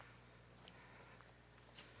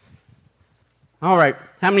All right.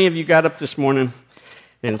 How many of you got up this morning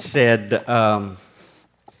and said, man,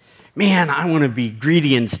 I want to be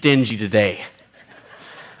greedy and stingy today?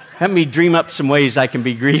 Let me dream up some ways I can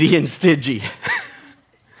be greedy and stingy.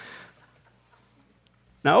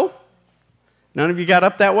 No? None of you got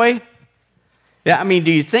up that way? Yeah,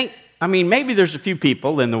 do you think, maybe there's a few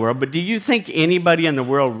people in the world, but do you think anybody in the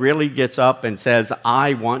world really gets up and says,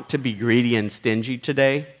 I want to be greedy and stingy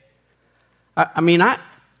today?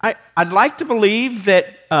 I'd like to believe that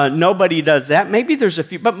nobody does that. Maybe there's a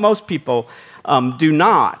few, but most people do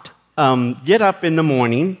not get up in the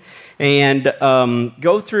morning and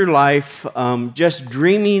go through life just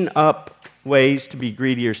dreaming up ways to be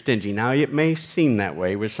greedy or stingy. Now, it may seem that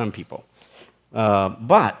way with some people,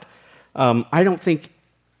 but I don't think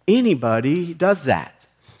anybody does that.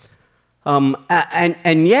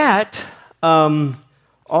 And yet,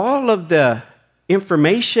 all of the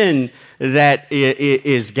information that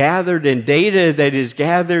is gathered and data that is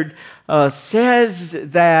gathered says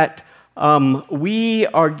that we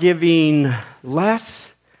are giving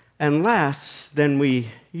less and less than we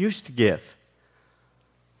used to give.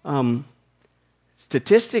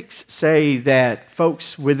 Statistics say that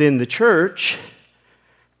folks within the church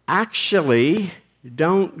actually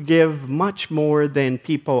don't give much more than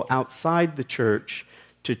people outside the church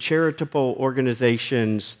to charitable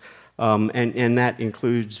organizations, and that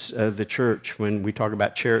includes the church when we talk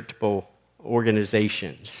about charitable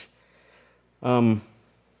organizations. And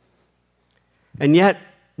yet,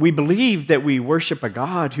 we believe that we worship a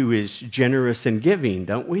God who is generous and giving,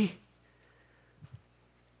 don't we?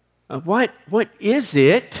 What is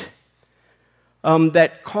it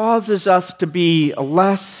that causes us to be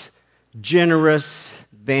less generous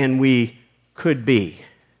than we could be?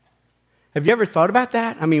 Have you ever thought about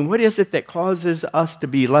that? What is it that causes us to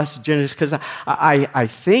be less generous? Because I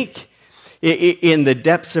think in the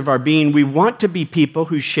depths of our being, we want to be people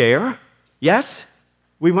who share. Yes?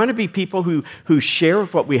 We want to be people who share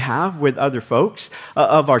what we have with other folks,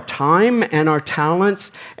 of our time and our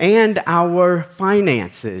talents and our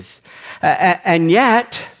finances. And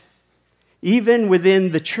yet, even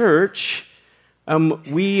within the church,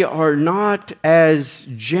 we are not as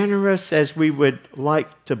generous as we would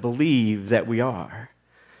like to believe that we are.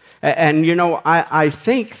 And, I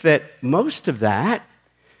think that most of that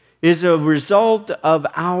is a result of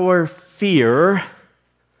our fear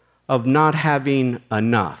of not having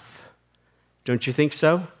enough. Don't you think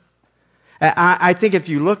so? I think if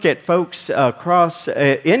you look at folks across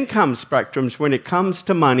income spectrums when it comes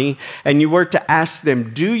to money, and you were to ask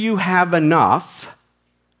them, do you have enough?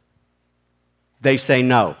 They say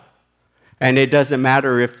no. And it doesn't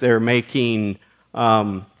matter if they're making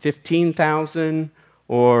 $15,000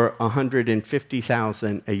 or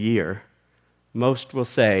 $150,000 a year. Most will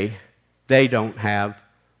say they don't have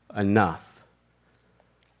enough.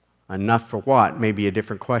 Enough for what? Maybe a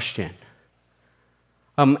different question.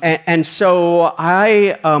 And so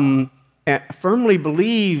I firmly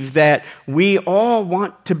believe that we all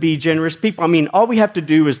want to be generous people. All we have to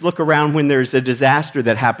do is look around when there's a disaster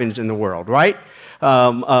that happens in the world, right?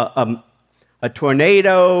 A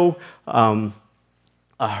tornado, a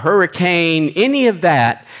hurricane, any of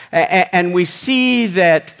that, and we see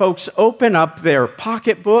that folks open up their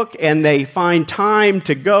pocketbook and they find time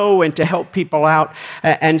to go and to help people out.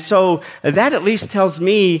 And so that at least tells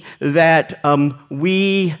me that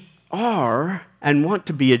we are and want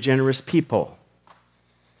to be a generous people.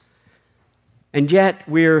 And yet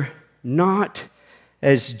we're not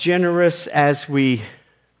as generous as we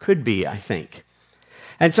could be, I think.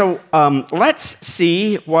 And so let's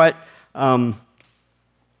see what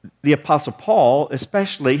the Apostle Paul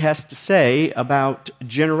especially has to say about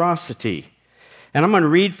generosity. And I'm going to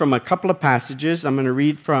read from a couple of passages. I'm going to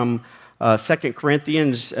read from 2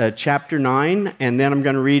 Corinthians chapter 9, and then I'm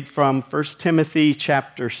going to read from 1 Timothy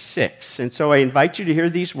chapter 6. And so I invite you to hear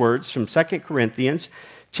these words from 2 Corinthians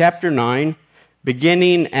chapter 9,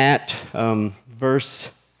 beginning at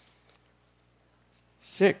verse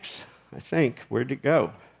 6, I think. Where'd it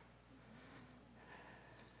go?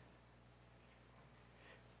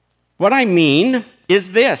 What I mean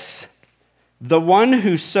is this: the one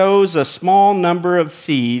who sows a small number of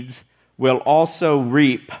seeds will also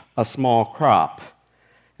reap a small crop,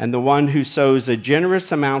 and the one who sows a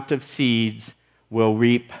generous amount of seeds will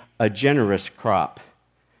reap a generous crop.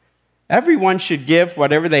 Everyone should give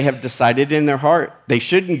whatever they have decided in their heart. They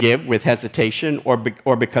shouldn't give with hesitation or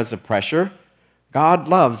because of pressure. God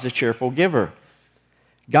loves a cheerful giver.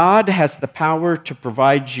 God has the power to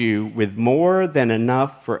provide you with more than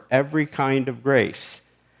enough for every kind of grace.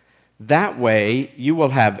 That way, you will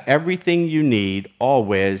have everything you need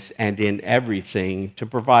always and in everything to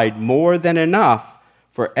provide more than enough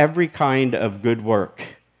for every kind of good work.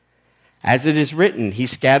 As it is written, He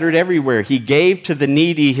scattered everywhere. He gave to the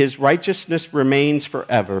needy. His righteousness remains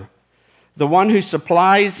forever. The one who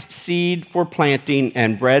supplies seed for planting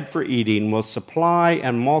and bread for eating will supply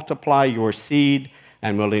and multiply your seed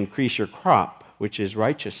and will increase your crop, which is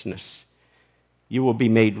righteousness. You will be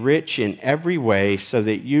made rich in every way so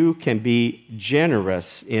that you can be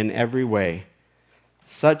generous in every way.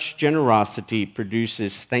 Such generosity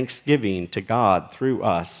produces thanksgiving to God through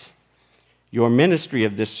us. Your ministry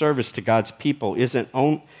of this service to God's people isn't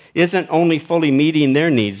only fully meeting their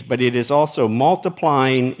needs, but it is also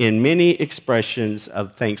multiplying in many expressions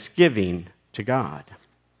of thanksgiving to God.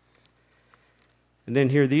 And then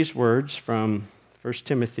hear these words from 1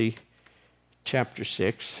 Timothy chapter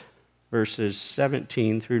 6, verses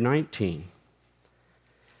 17 through 19.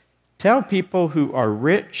 Tell people who are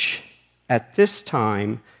rich at this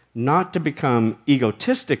time not to become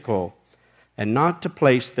egotistical and not to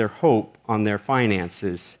place their hope on their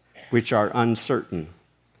finances, which are uncertain.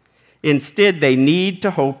 Instead, they need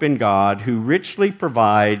to hope in God, who richly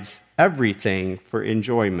provides everything for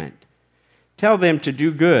enjoyment. Tell them to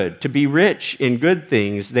do good, to be rich in good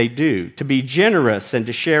things they do, to be generous and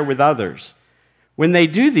to share with others. When they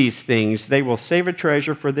do these things, they will save a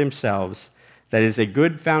treasure for themselves that is a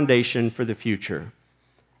good foundation for the future.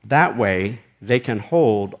 That way, they can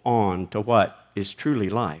hold on to what is truly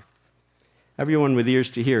life. Everyone with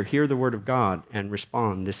ears to hear the word of God and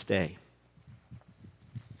respond this day.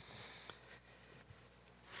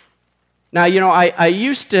 Now, I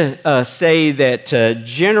used to say that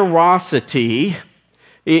generosity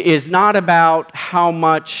is not about how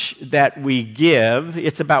much that we give.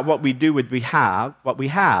 It's about what we do with what we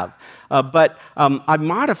have. But I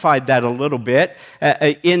modified that a little bit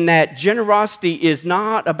in that generosity is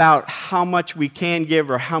not about how much we can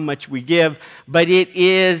give or how much we give, but it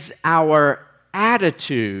is our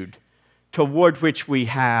attitude toward which we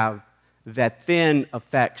have that then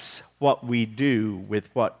affects what we do with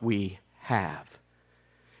what we have.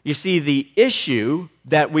 You see, the issue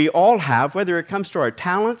that we all have, whether it comes to our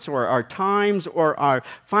talents or our times or our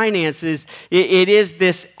finances, it is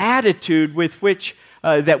this attitude with which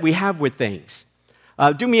that we have with things.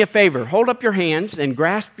 Do me a favor. Hold up your hands and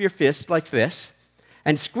grasp your fist like this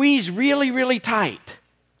and squeeze really, really tight.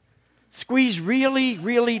 Squeeze really,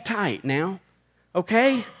 really tight now.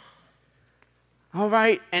 Okay? All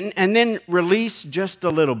right. And then release just a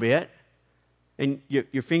little bit. And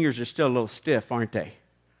your fingers are still a little stiff, aren't they?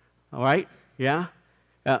 All right? Yeah?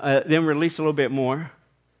 Then release a little bit more.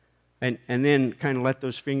 And then kind of let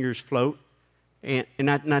those fingers float. And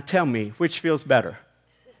now tell me, which feels better?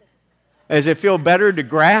 Does it feel better to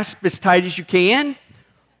grasp as tight as you can?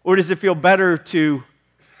 Or does it feel better to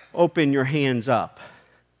open your hands up?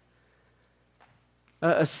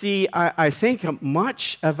 See, I think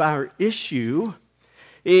much of our issue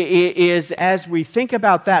is as we think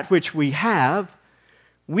about that which we have,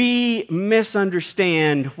 we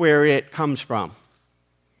misunderstand where it comes from.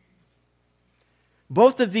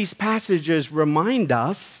 Both of these passages remind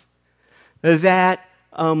us that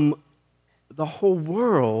the whole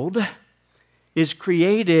world is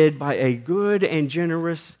created by a good and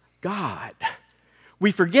generous God.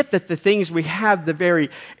 We forget that the things we have, the very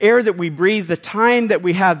air that we breathe, the time that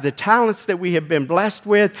we have, the talents that we have been blessed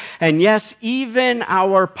with, and yes, even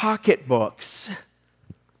our pocketbooks,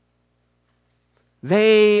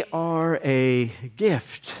 they are a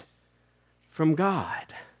gift from God.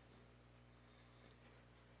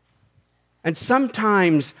 And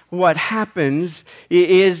sometimes what happens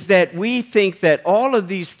is that we think that all of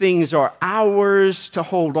these things are ours to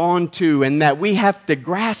hold on to and that we have to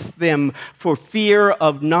grasp them for fear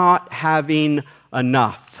of not having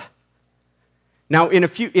enough. Now, in a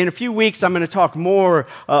few weeks, I'm going to talk more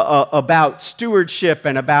about stewardship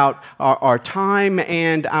and about our time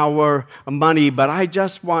and our money, but I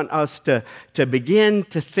just want us to begin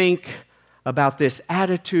to think about this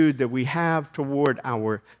attitude that we have toward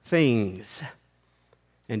our things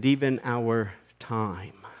and even our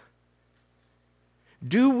time.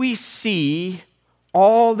 Do we see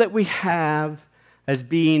all that we have as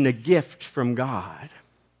being a gift from God?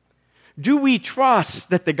 Do we trust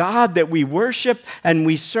that the God that we worship and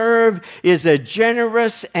we serve is a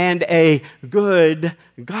generous and a good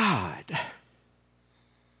God?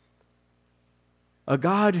 A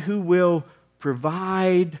God who will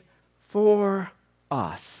provide for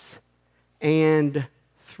us and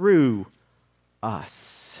through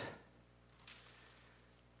us.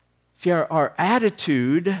 See, our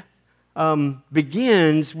attitude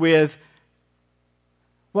begins with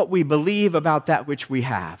what we believe about that which we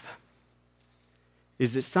have?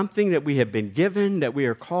 Is it something that we have been given, that we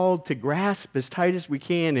are called to grasp as tight as we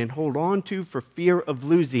can and hold on to for fear of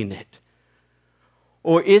losing it?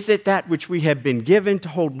 Or is it that which we have been given to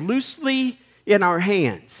hold loosely in our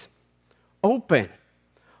hands, open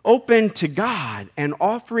to God, and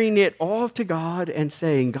offering it all to God and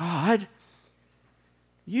saying, God,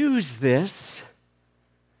 use this.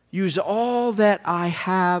 Use all that I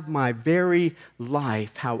have, my very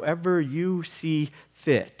life, however you see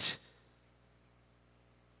fit,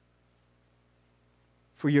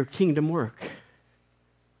 for your kingdom work.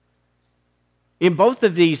 In both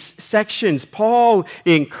of these sections, Paul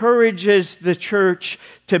encourages the church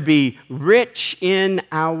to be rich in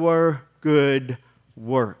our good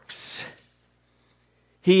works.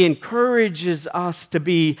 He encourages us to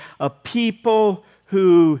be a people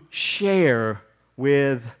who share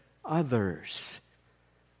with others.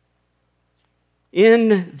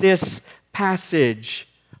 In this passage,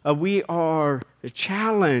 we are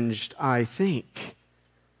challenged, I think,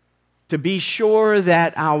 to be sure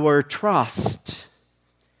that our trust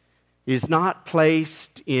is not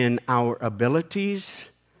placed in our abilities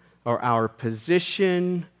or our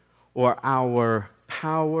position or our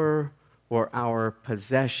power or our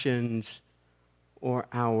possessions or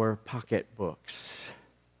our pocketbooks.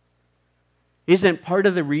 Isn't part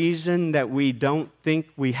of the reason that we don't think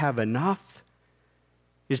we have enough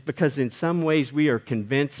is because in some ways we are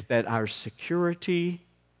convinced that our security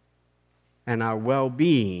and our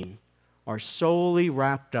well-being are solely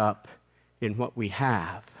wrapped up in what we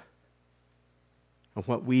have, or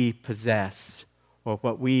what we possess, or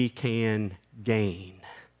what we can gain.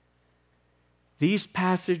 These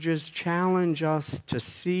passages challenge us to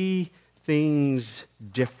see things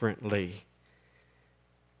differently.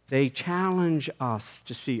 They challenge us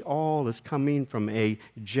to see all as coming from a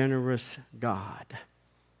generous God.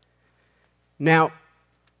 Now,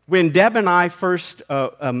 when Deb and I first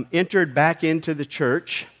entered back into the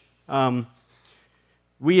church,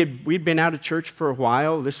 we'd been out of church for a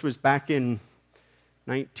while. This was back in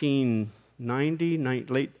 1990,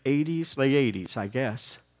 late 80s, I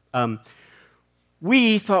guess.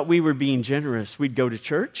 We thought we were being generous. We'd go to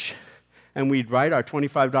church, and we'd write our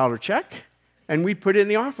 $25 check, and we'd put it in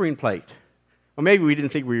the offering plate. Or maybe we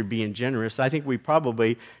didn't think we were being generous. I think we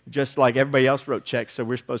probably, just like everybody else wrote checks, so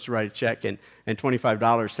we're supposed to write a check, and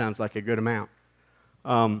 $25 sounds like a good amount.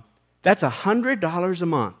 That's $100 a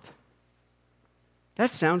month. That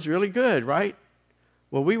sounds really good, right?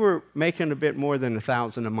 Well, we were making a bit more than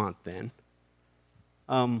 $1,000 a month then.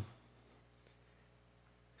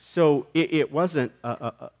 So it wasn't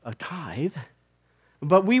a tithe,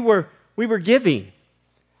 but we were giving.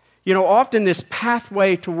 You know, often this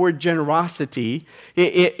pathway toward generosity,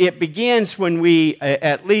 it begins when we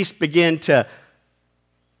at least begin to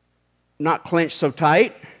not clench so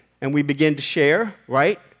tight, and we begin to share,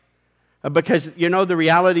 right? Because, you know, the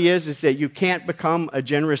reality is that you can't become a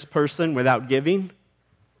generous person without giving.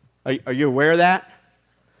 Are you aware of that?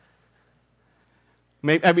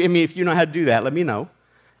 I mean, if you know how to do that, let me know.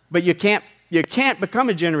 But you can't become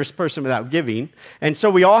a generous person without giving. And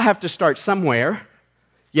so we all have to start somewhere.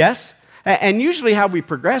 Yes? And usually how we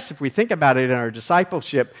progress, if we think about it in our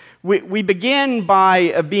discipleship, we begin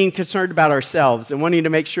by being concerned about ourselves and wanting to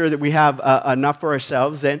make sure that we have enough for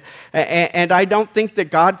ourselves. And I don't think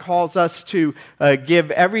that God calls us to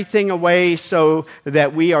give everything away so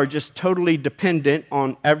that we are just totally dependent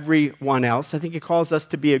on everyone else. I think He calls us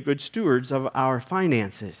to be a good stewards of our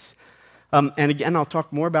finances. And again, I'll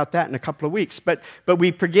talk more about that in a couple of weeks. But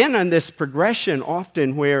we begin on this progression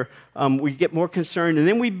often where we get more concerned, and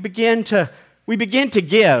then we begin to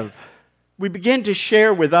give. We begin to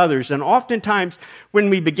share with others. And oftentimes, when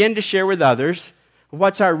we begin to share with others,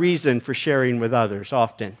 what's our reason for sharing with others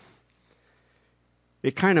often?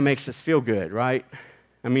 It kind of makes us feel good, right?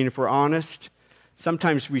 I mean, if we're honest,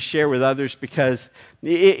 sometimes we share with others because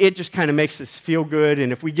it just kind of makes us feel good.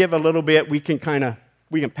 And if we give a little bit, we can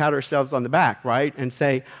pat ourselves on the back, right? And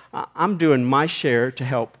say, I'm doing my share to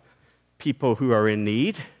help people who are in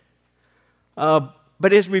need.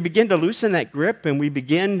 But as we begin to loosen that grip and we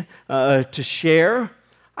begin to share,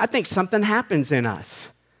 I think something happens in us.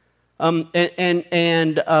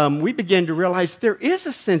 And we begin to realize there is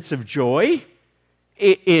a sense of joy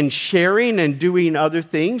in sharing and doing other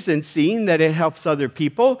things and seeing that it helps other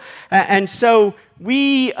people. And so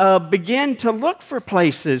we begin to look for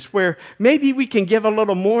places where maybe we can give a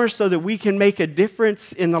little more so that we can make a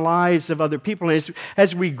difference in the lives of other people. And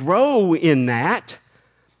as we grow in that,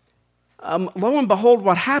 lo and behold,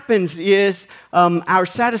 what happens is our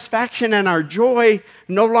satisfaction and our joy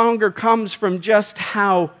no longer comes from just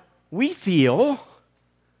how we feel,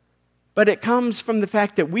 but it comes from the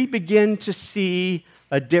fact that we begin to see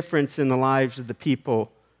a difference in the lives of the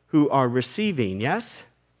people who are receiving, yes?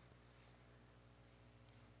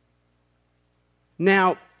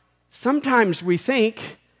 Now, sometimes we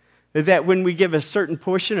think that when we give a certain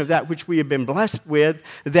portion of that which we have been blessed with,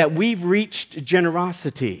 that we've reached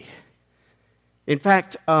generosity. In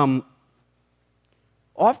fact,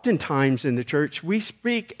 oftentimes in the church, we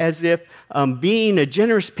speak as if being a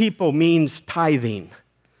generous people means tithing.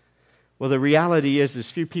 Well, the reality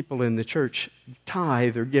is few people in the church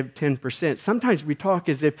tithe or give 10%. Sometimes we talk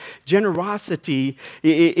as if generosity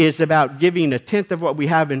is about giving a tenth of what we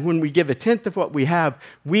have, and when we give a tenth of what we have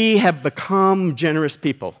become generous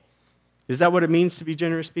people. Is that what it means to be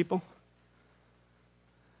generous people?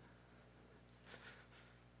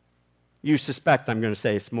 You suspect I'm going to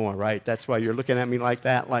say it's more, right? That's why you're looking at me like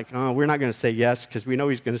that, like, oh, we're not going to say yes because we know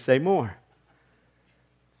he's going to say more.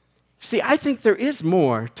 See, I think there is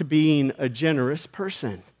more to being a generous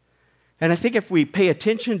person. And I think if we pay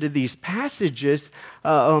attention to these passages,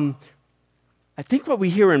 I think what we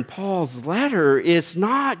hear in Paul's letter is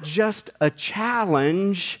not just a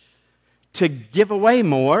challenge to give away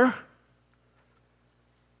more.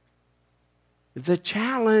 The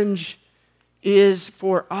challenge is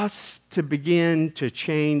for us to begin to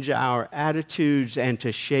change our attitudes and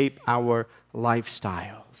to shape our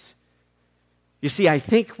lifestyles. You see, I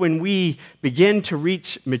think when we begin to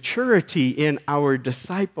reach maturity in our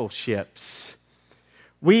discipleships,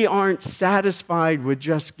 we aren't satisfied with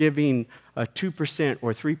just giving 2%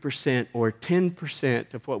 or 3% or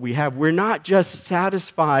 10% of what we have. We're not just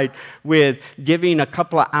satisfied with giving a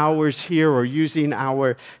couple of hours here or using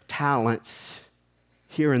our talents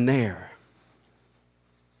here and there.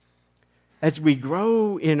 As we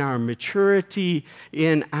grow in our maturity,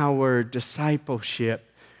 in our discipleship,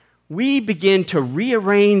 we begin to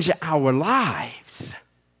rearrange our lives.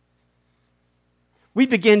 We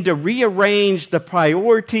begin to rearrange the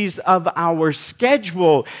priorities of our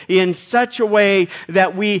schedule in such a way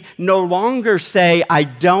that we no longer say, I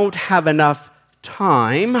don't have enough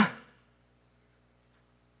time,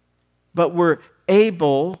 but we're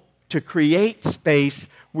able to create space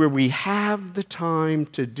where we have the time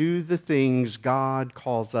to do the things God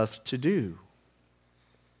calls us to do.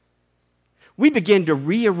 We begin to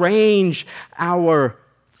rearrange our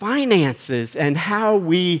finances and how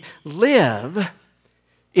we live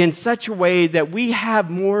in such a way that we have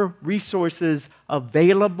more resources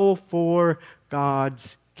available for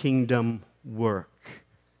God's kingdom work.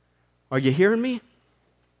 Are you hearing me?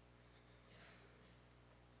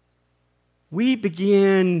 We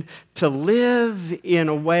begin to live in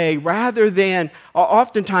a way rather than,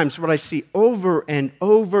 oftentimes what I see over and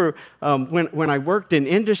over when I worked in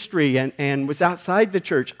industry and was outside the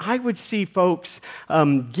church, I would see folks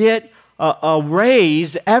get a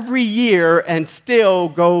raise every year and still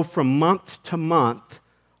go from month to month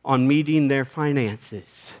on meeting their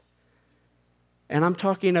finances. And I'm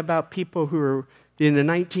talking about people who are in the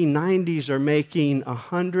 1990s are making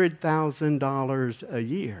 $100,000 a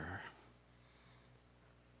year.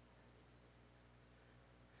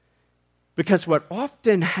 Because what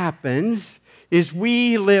often happens is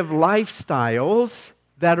we live lifestyles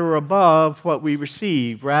that are above what we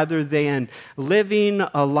receive rather than living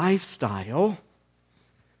a lifestyle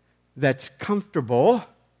that's comfortable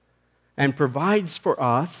and provides for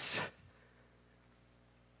us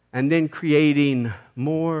and then creating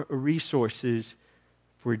more resources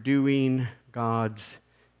for doing God's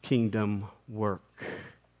kingdom work.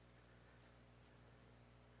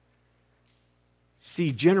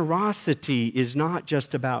 See, generosity is not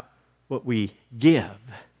just about what we give.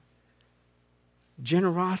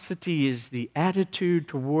 Generosity is the attitude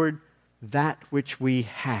toward that which we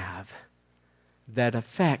have that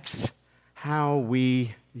affects how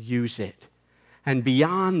we use it. And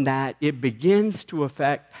beyond that, it begins to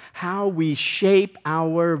affect how we shape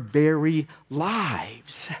our very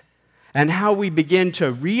lives and how we begin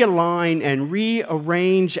to realign and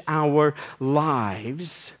rearrange our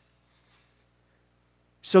lives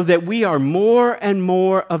so that we are more and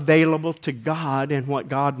more available to God and what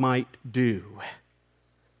God might do.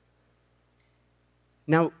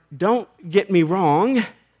 Now, don't get me wrong.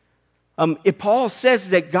 If Paul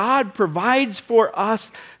says that God provides for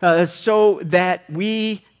us so that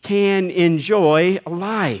we can enjoy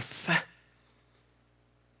life.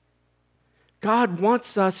 God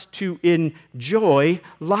wants us to enjoy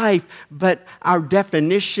life, but our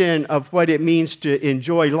definition of what it means to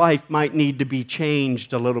enjoy life might need to be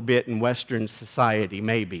changed a little bit in Western society,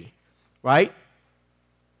 maybe. Right?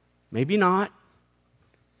 Maybe not.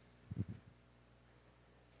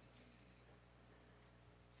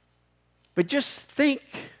 But just think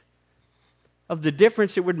of the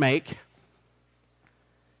difference it would make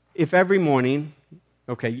if every morning,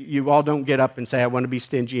 okay, you all don't get up and say, I want to be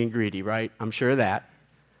stingy and greedy, right? I'm sure of that.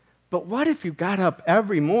 But what if you got up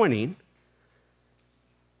every morning?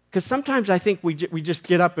 Because sometimes I think we just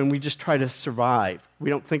get up and we just try to survive. We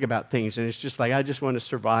don't think about things, and it's just like, I just want to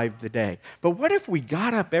survive the day. But what if we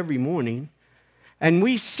got up every morning and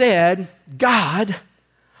we said, God,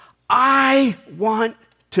 I want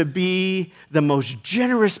to be the most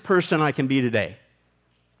generous person I can be today?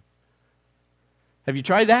 Have you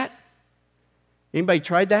tried that? Anybody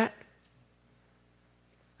tried that?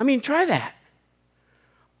 I mean, try that.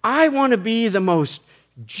 I want to be the most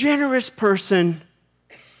generous person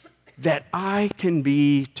that I can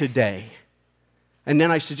be today. And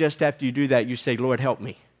then I suggest after you do that, you say, Lord, help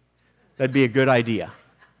me. That'd be a good idea.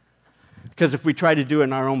 Because if we try to do it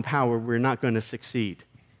in our own power, we're not going to succeed.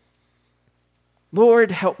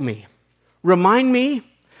 Lord, help me. Remind me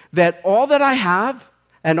that all that I have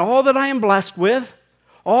and all that I am blessed with,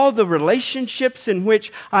 all the relationships in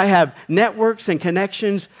which I have networks and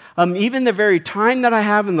connections, even the very time that I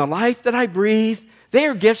have and the life that I breathe, they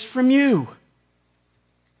are gifts from you.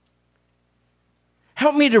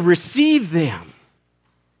 Help me to receive them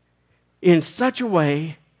in such a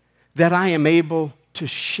way that I am able to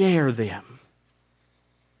share them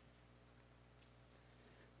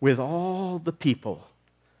with all the people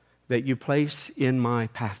that you place in my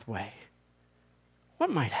pathway. What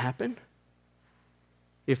might happen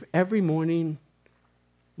if every morning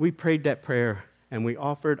we prayed that prayer and we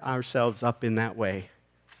offered ourselves up in that way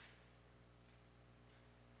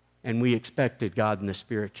and we expected God and the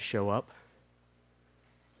Spirit to show up?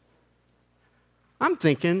 I'm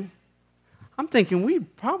thinking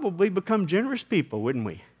we'd probably become generous people, wouldn't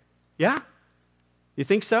we? Yeah? You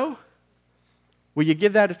think so? Will you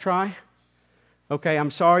give that a try? Okay,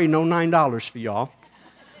 I'm sorry, no $9 for y'all.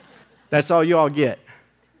 That's all y'all get.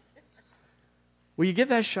 Will you give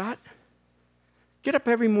that a shot? Get up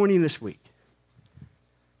every morning this week.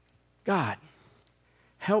 God,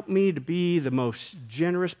 help me to be the most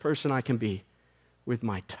generous person I can be with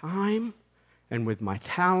my time and with my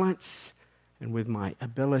talents and with my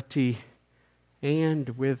ability and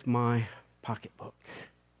with my pocketbook,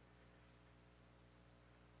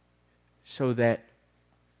 so that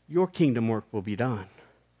your kingdom work will be done,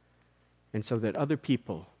 and so that other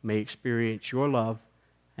people may experience your love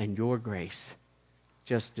and your grace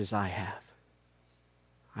just as I have.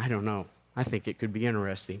 I don't know. I think it could be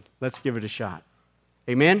interesting. Let's give it a shot.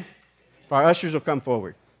 Amen? If our ushers will come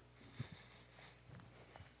forward.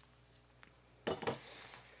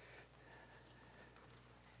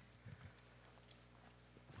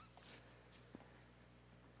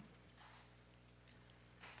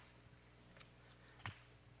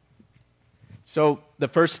 So the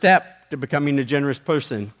first step to becoming a generous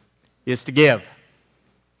person is to give.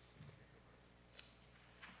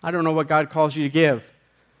 I don't know what God calls you to give,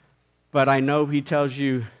 but I know He tells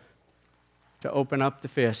you to open up the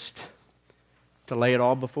fist, to lay it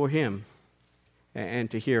all before Him, and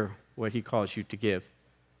to hear what He calls you to give.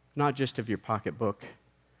 Not just of your pocketbook,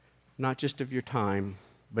 not just of your time,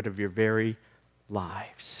 but of your very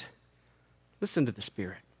lives. Listen to the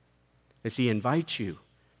Spirit as He invites you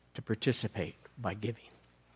to participate by giving.